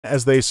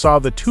As they saw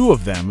the two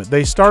of them,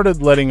 they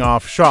started letting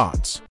off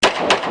shots.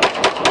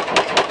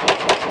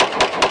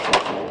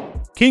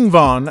 King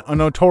Von, a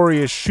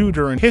notorious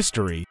shooter in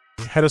history,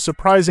 had a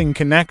surprising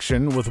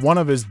connection with one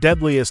of his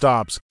deadliest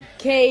ops.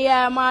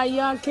 K.I. my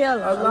young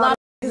killer. A lot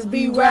of niggas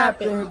be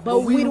rapping,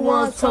 but we the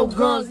ones tote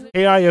guns.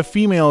 K.I. a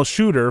female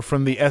shooter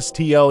from the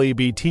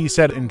STLEBT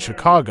set in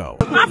Chicago.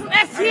 I'm from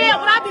STL,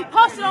 but I be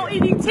posted on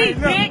EDT,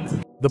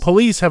 bitch. The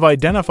police have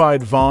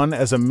identified Von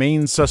as a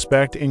main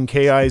suspect in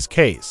K.I.'s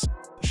case,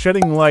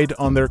 shedding light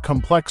on their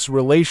complex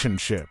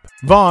relationship.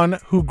 Von,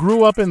 who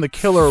grew up in the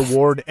Killer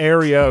Ward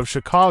area of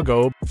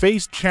Chicago,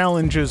 faced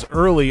challenges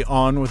early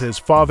on with his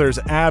father's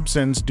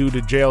absence due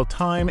to jail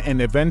time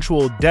and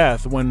eventual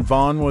death when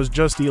Von was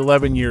just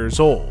 11 years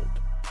old.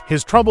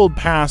 His troubled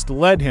past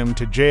led him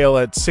to jail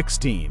at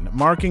 16,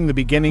 marking the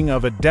beginning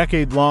of a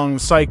decade-long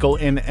cycle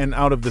in and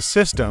out of the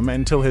system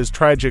until his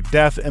tragic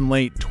death in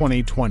late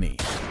 2020.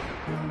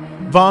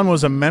 Von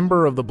was a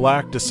member of the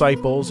Black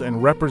Disciples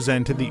and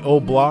represented the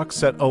Oblock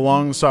set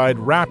alongside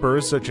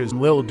rappers such as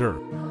Lil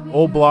Durk.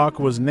 Oblock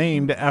was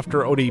named after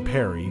Odie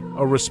Perry,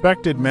 a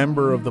respected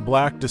member of the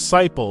Black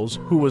Disciples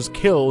who was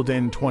killed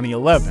in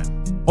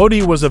 2011.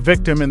 Odie was a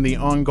victim in the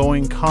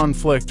ongoing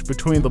conflict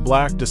between the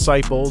Black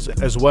Disciples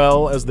as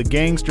well as the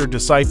Gangster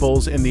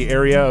Disciples in the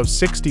area of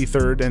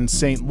 63rd and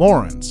St.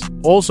 Lawrence,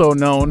 also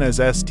known as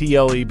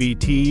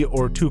STLEBT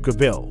or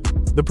Tukaville.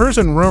 The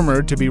person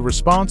rumored to be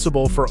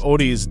responsible for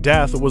Odie's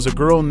death was a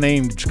girl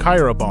named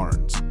Kyra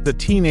Barnes, the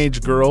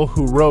teenage girl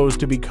who rose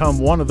to become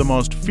one of the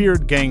most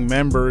feared gang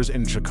members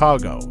in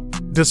Chicago.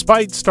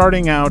 Despite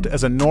starting out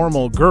as a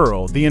normal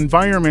girl, the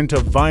environment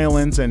of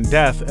violence and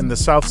death in the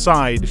South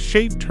Side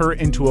shaped her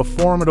into a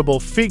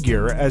formidable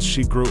figure as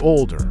she grew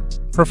older.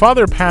 Her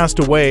father passed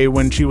away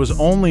when she was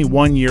only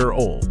 1 year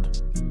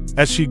old.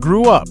 As she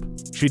grew up,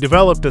 she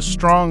developed a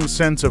strong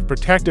sense of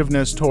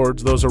protectiveness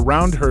towards those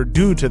around her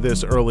due to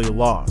this early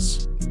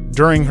loss.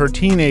 During her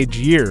teenage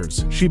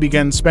years, she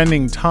began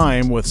spending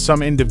time with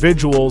some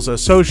individuals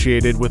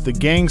associated with the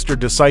Gangster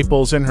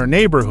Disciples in her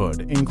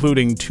neighborhood,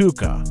 including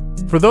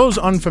Tuka. For those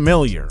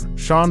unfamiliar,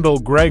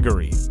 Shondell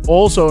Gregory,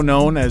 also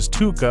known as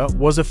Tuka,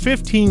 was a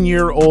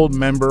 15-year-old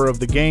member of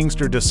the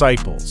Gangster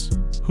Disciples,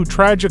 who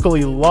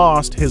tragically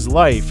lost his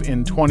life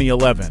in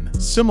 2011.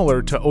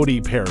 Similar to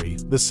Odie Perry,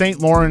 the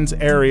St. Lawrence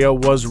area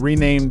was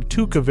renamed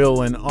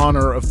Tukaville in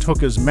honor of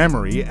Tuka's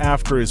memory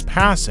after his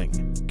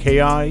passing.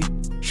 K.I.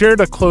 shared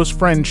a close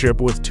friendship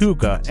with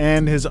Tuka,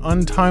 and his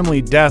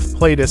untimely death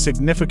played a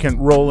significant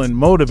role in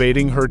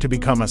motivating her to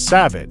become a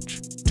savage.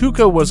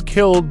 Tuka was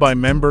killed by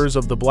members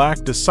of the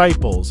Black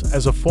Disciples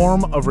as a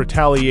form of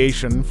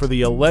retaliation for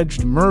the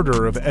alleged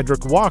murder of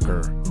Edric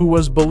Walker, who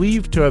was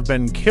believed to have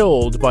been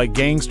killed by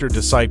Gangster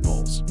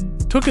Disciples.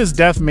 Tuka's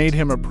death made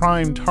him a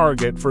prime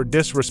target for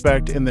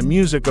disrespect in the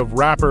music of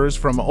rappers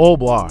from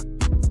Oblock.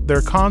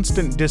 Their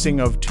constant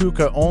dissing of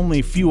Tuka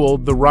only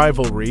fueled the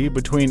rivalry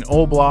between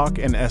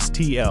Oblock and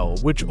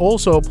STL, which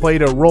also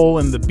played a role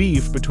in the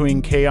beef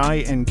between K.I.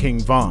 and King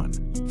Von.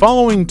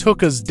 Following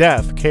Tuka's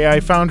death, K.I.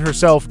 found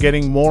herself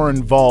getting more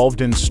involved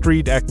in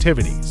street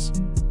activities.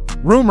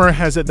 Rumor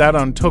has it that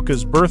on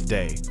Tuka's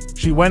birthday,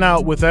 she went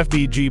out with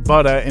FBG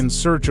Butta in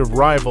search of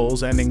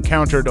rivals and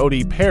encountered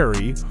Odie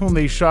Perry, whom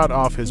they shot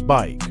off his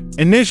bike.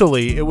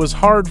 Initially, it was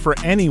hard for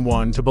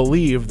anyone to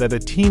believe that a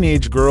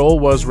teenage girl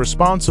was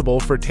responsible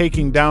for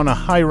taking down a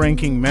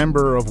high-ranking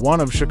member of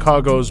one of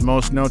Chicago's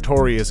most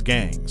notorious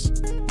gangs.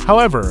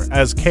 However,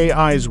 as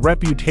K.I.'s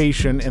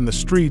reputation in the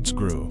streets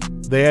grew,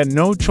 they had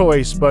no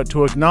choice but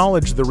to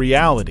acknowledge the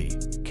reality.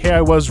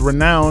 K.I. was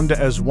renowned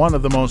as one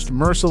of the most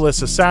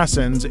merciless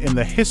assassins in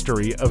the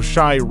history of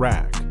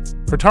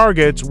Chiraq. Her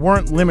targets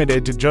weren't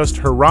limited to just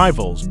her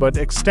rivals, but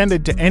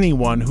extended to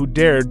anyone who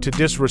dared to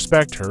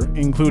disrespect her,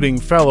 including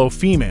fellow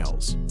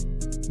females.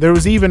 There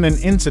was even an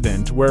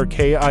incident where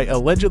K.I.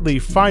 allegedly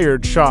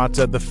fired shots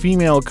at the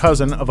female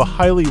cousin of a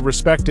highly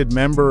respected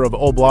member of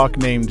Oblock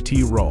named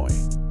T. Roy.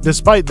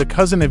 Despite the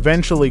cousin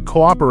eventually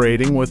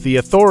cooperating with the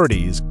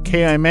authorities,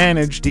 K.I.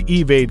 managed to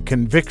evade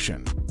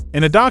conviction.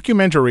 In a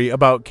documentary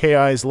about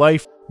K.I.'s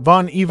life,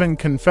 Von even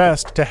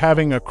confessed to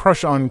having a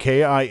crush on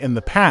K.I. in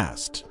the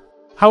past.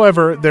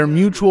 However, their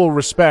mutual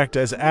respect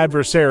as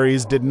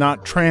adversaries did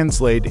not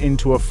translate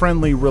into a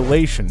friendly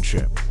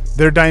relationship.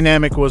 Their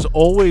dynamic was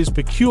always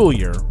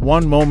peculiar.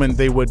 One moment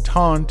they would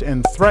taunt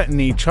and threaten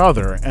each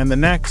other, and the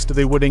next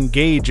they would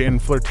engage in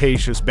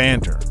flirtatious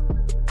banter.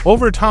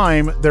 Over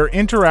time, their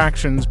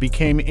interactions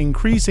became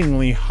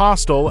increasingly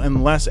hostile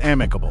and less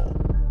amicable.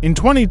 In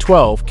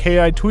 2012,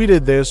 K.I.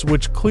 tweeted this,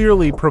 which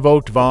clearly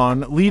provoked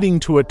Von, leading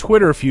to a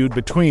Twitter feud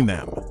between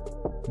them.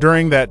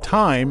 During that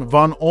time,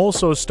 Von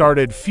also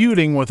started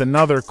feuding with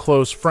another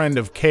close friend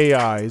of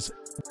K.I.'s,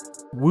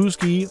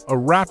 Wooski, a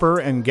rapper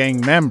and gang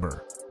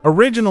member.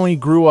 Originally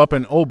grew up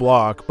in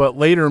Oblock but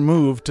later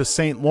moved to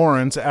St.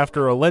 Lawrence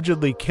after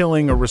allegedly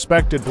killing a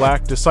respected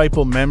black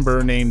disciple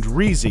member named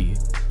Reezy.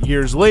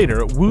 Years later,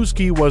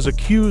 Wooski was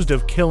accused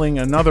of killing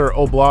another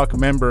Oblock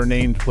member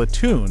named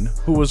Platoon,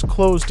 who was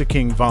close to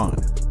King Von.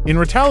 In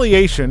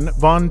retaliation,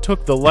 Von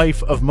took the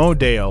life of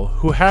Modale,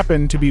 who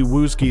happened to be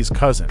Wooski's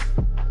cousin.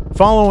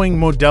 Following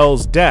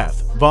Modell's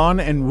death, Von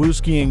and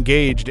Wooski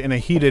engaged in a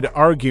heated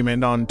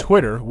argument on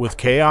Twitter, with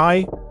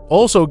Ki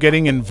also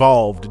getting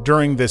involved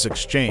during this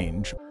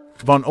exchange.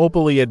 Von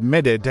openly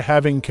admitted to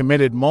having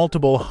committed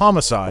multiple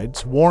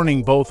homicides,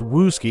 warning both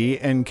Wooski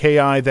and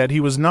Ki that he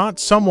was not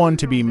someone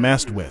to be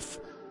messed with.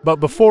 But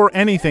before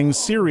anything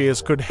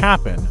serious could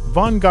happen,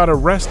 Von got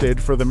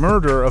arrested for the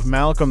murder of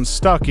Malcolm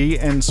Stuckey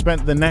and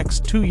spent the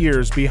next 2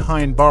 years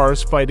behind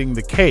bars fighting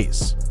the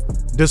case.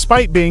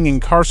 Despite being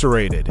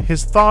incarcerated,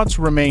 his thoughts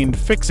remained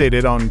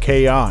fixated on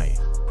Ki.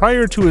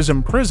 Prior to his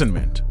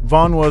imprisonment,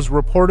 Von was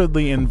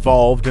reportedly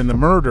involved in the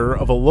murder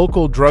of a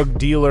local drug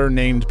dealer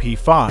named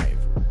P5.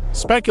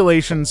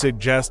 Speculation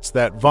suggests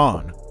that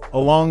Von,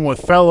 along with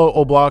fellow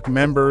Oblock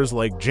members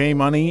like J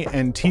Money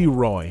and T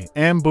Roy,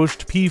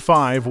 ambushed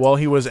P5 while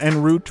he was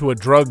en route to a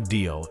drug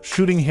deal,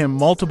 shooting him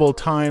multiple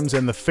times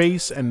in the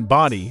face and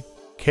body.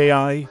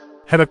 Ki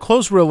had a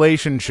close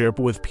relationship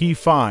with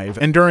P5,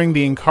 and during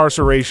the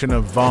incarceration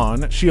of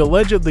Von, she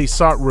allegedly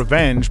sought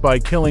revenge by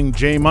killing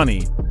J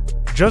Money.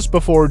 Just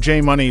before J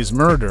Money's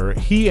murder,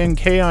 he and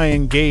Ki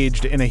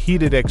engaged in a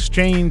heated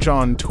exchange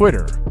on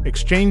Twitter,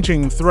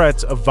 exchanging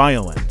threats of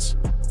violence.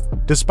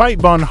 Despite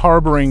Von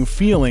harboring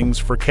feelings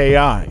for Ki,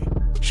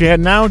 she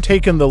had now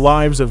taken the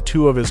lives of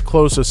 2 of his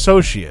close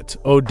associates,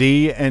 OD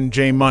and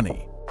J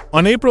Money.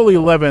 On April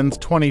 11,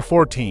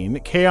 2014,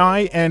 Ki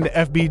and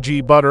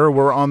FBG Butta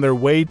were on their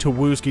way to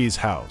Wooski's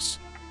house.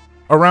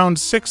 Around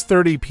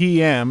 6:30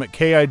 p.m.,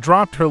 Ki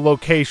dropped her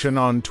location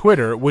on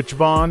Twitter, which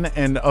Von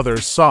and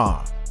others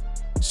saw.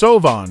 So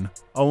Von,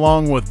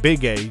 along with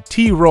Big A,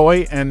 T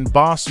Roy, and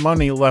Boss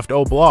Money left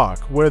Oblock,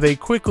 where they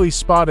quickly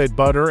spotted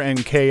Butta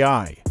and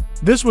Ki.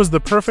 This was the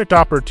perfect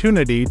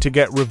opportunity to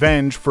get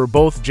revenge for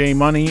both J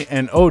Money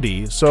and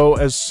Odie, so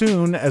as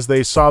soon as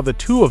they saw the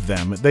 2 of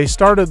them, they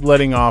started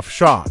letting off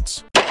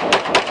shots.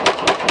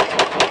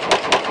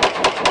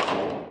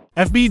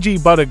 FBG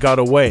Butta got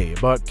away,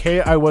 but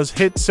Ki was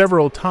hit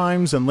several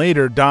times and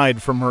later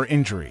died from her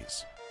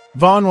injuries.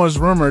 Von was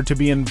rumored to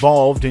be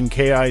involved in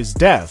Ki's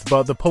death,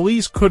 but the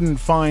police couldn't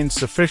find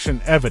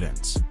sufficient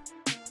evidence.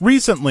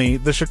 Recently,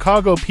 the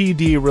Chicago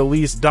PD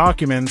released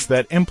documents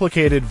that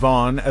implicated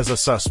Von as a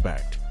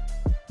suspect.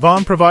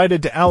 Von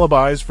provided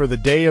alibis for the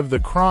day of the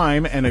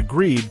crime and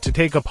agreed to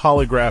take a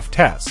polygraph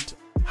test.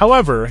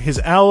 However, his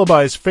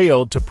alibis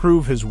failed to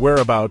prove his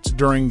whereabouts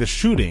during the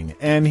shooting,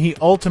 and he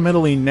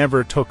ultimately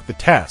never took the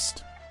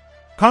test.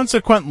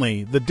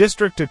 Consequently, the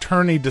district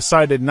attorney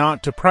decided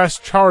not to press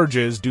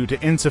charges due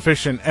to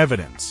insufficient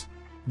evidence.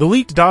 The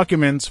leaked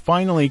documents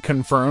finally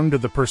confirmed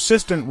the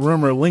persistent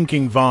rumor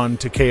linking Von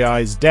to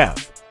Ki's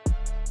death.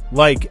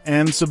 Like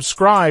and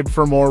subscribe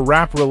for more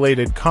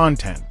rap-related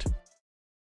content.